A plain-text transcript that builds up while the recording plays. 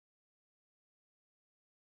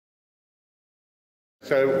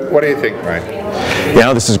So what do you think, Mike?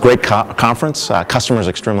 This is a great conference. Customers are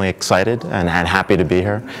extremely excited and happy to be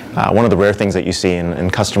here. One of the rare things that you see in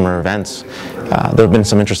customer events, there have been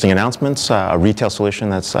some interesting announcements, a retail solution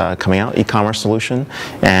that's coming out, e-commerce solution,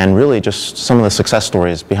 and really just some of the success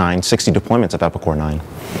stories behind 60 deployments of Epicor 9.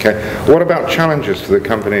 Okay. What about challenges the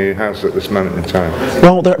company has at this moment in time?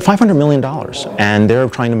 Well, they're at $500 million, and they're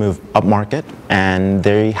trying to move upmarket, and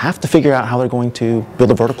they have to figure out how they're going to build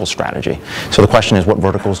a vertical strategy. So the question is, what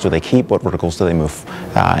verticals do they keep? What verticals do they move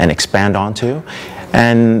and expand onto?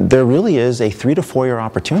 And there really is a 3 to 4 year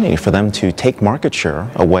opportunity for them to take market share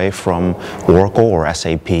away from Oracle or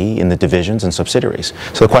SAP in the divisions and subsidiaries.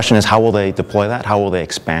 So the question is, how will they deploy that? How will they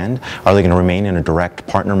expand? Are they going to remain in a direct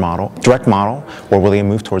model, or will they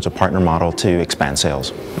move towards a partner model to expand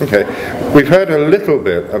sales? Okay. We've heard a little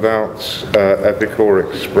bit about Epicor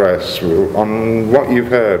Express. On what you've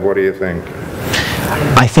heard, what do you think?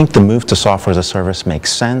 I think the move to software as a service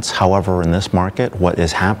makes sense. However, in this market, what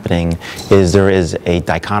is happening is there is a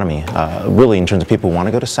dichotomy, really, in terms of people who want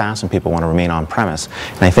to go to SaaS and people who want to remain on-premise.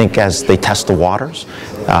 And I think as they test the waters,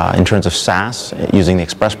 in terms of SaaS, using the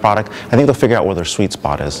Express product, I think they'll figure out where their sweet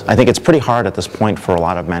spot is. I think it's pretty hard at this point for a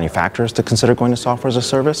lot of manufacturers to consider going to software as a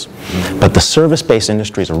service, but the service-based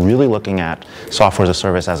industries are really looking at software as a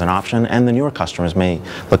service as an option, and the newer customers may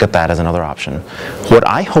look at that as another option. What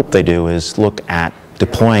I hope they do is look at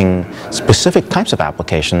deploying specific types of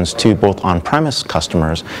applications to both on-premise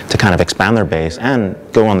customers to kind of expand their base and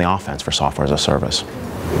go on the offense for software as a service.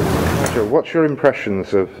 So what's your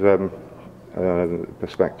impressions of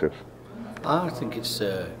Perspectives? I think it's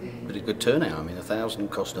a pretty good turnout. I mean, 1,000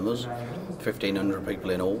 customers, 1,500 people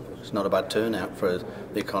in all. It's not a bad turnout for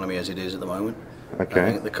the economy as it is at the moment. Okay.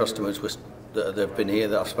 I think the customers that have been here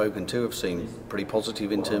that I've spoken to have seemed pretty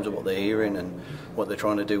positive in terms of what they're hearing and what they're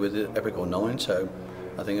trying to do with the Epicor 9, so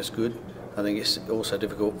I think it's good. I think it's also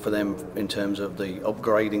difficult for them in terms of the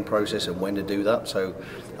upgrading process and when to do that, so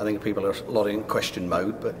I think people are a lot in question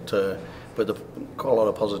mode, but there's quite a lot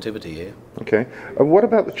of positivity here. Okay. And what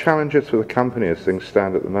about the challenges for the company as things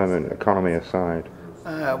stand at the moment, economy aside?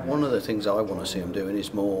 One of the things I want to see them doing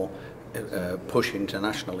is more push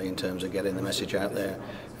internationally in terms of getting the message out there.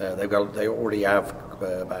 They already have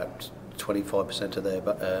about 25% of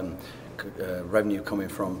their revenue coming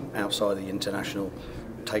from outside the international.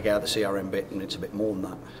 Take out the CRM bit, and it's a bit more than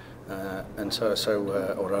that.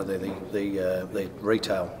 Or rather, the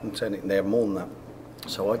retail, they have more than that.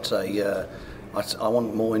 So I'd say I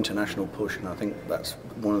want more international push, and I think that's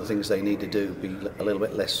one of the things they need to do, be a little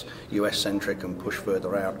bit less US-centric and push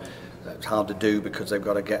further out. It's hard to do because they've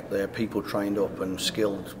got to get their people trained up and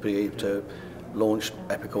skilled to be able to launch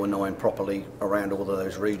Epicor 9 properly around all of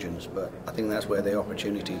those regions, but I think that's where the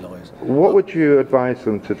opportunity lies. What would you advise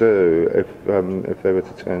them to do if they were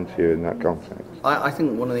to turn to you in that context? I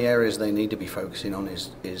think one of the areas they need to be focusing on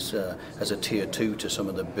is as a tier 2 to some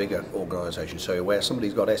of the bigger organisations. So where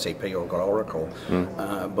somebody's got SAP or got Oracle,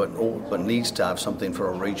 but needs to have something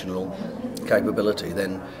for a regional capability,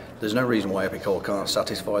 then there's no reason why Epicor can't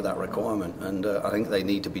satisfy that requirement, and I think they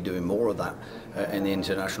need to be doing more of that in the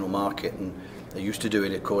international market. And they used to do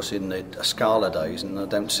it, of course, in the Scala days, and I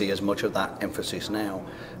don't see as much of that emphasis now.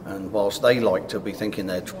 And whilst they like to be thinking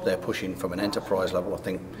they're pushing from an enterprise level, I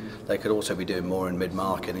think they could also be doing more in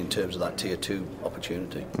mid-market in terms of that tier 2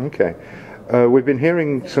 opportunity. Okay. We've been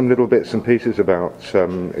hearing some little bits and pieces about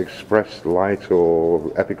Express Lite or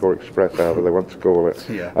Epicor Express, however they want to call it.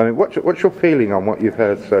 Yeah. I mean, what's your feeling on what you've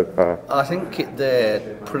heard so far? I think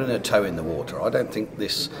they're putting a toe in the water. I don't think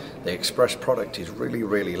the Express product is really,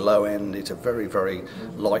 really low end. It's a very, very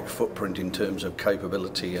light footprint in terms of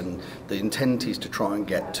capability, and the intent is to try and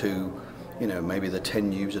get to, maybe the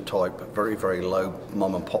 10 user type, very, very low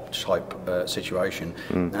mom and pop type situation.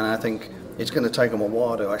 And I think it's going to take them a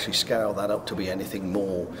while to actually scale that up to be anything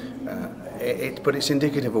more. But it's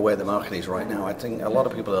indicative of where the market is right now. I think a lot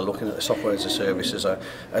of people are looking at the software as a service as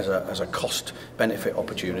a cost benefit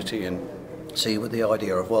opportunity, and see with the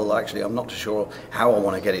idea of, well, actually I'm not sure how I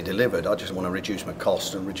want to get it delivered, I just want to reduce my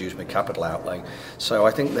cost and reduce my capital outlay. So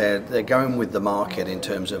I think they're going with the market in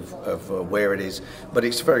terms of where it is, but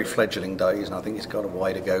it's very fledgling days, and I think it's got a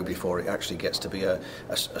way to go before it actually gets to be a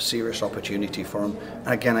serious opportunity for them.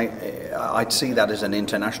 And again, I'd see that as an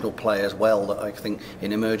international play as well, that I think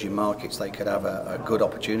in emerging markets they could have a good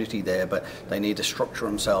opportunity there, but they need to structure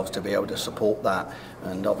themselves to be able to support that,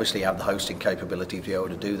 and obviously have the hosting capability to be able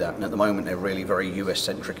to do that. And at the moment they're really very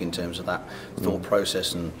US-centric in terms of that thought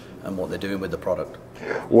process and what they're doing with the product.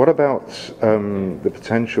 What about the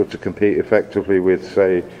potential to compete effectively with,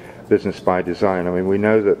 say, Business by Design? I mean, we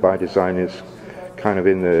know that by Design is kind of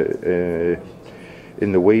in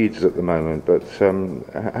in the weeds at the moment. But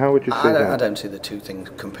how would you see that? I don't see the two things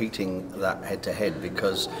competing that head to head,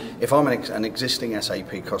 because if I'm an existing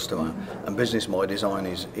SAP customer and business by design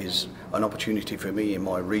is an opportunity for me in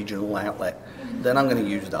my regional outlet, then I'm going to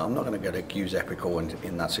use that. I'm not going to go to use Epicor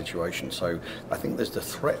in that situation. So I think there's the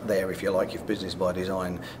threat there, if you like, if business by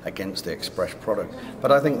design against the Express product.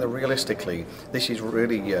 But I think that realistically, this is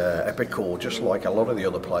really Epicor, just like a lot of the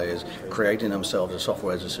other players, creating themselves a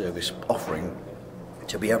software as a service offering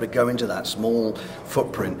to be able to go into that small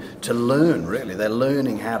footprint to learn, really. They're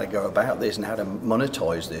learning how to go about this and how to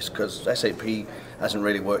monetize this, because SAP hasn't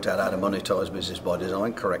really worked out how to monetize business by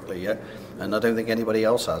design correctly yet, and I don't think anybody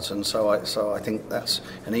else has. And so I think that's,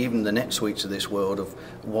 and even the NetSuites of this world, of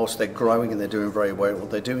whilst they're growing and they're doing very well,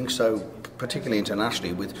 they're doing so particularly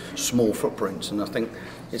internationally with small footprints, and I think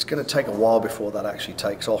it's going to take a while before that actually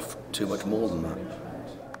takes off too much more than that.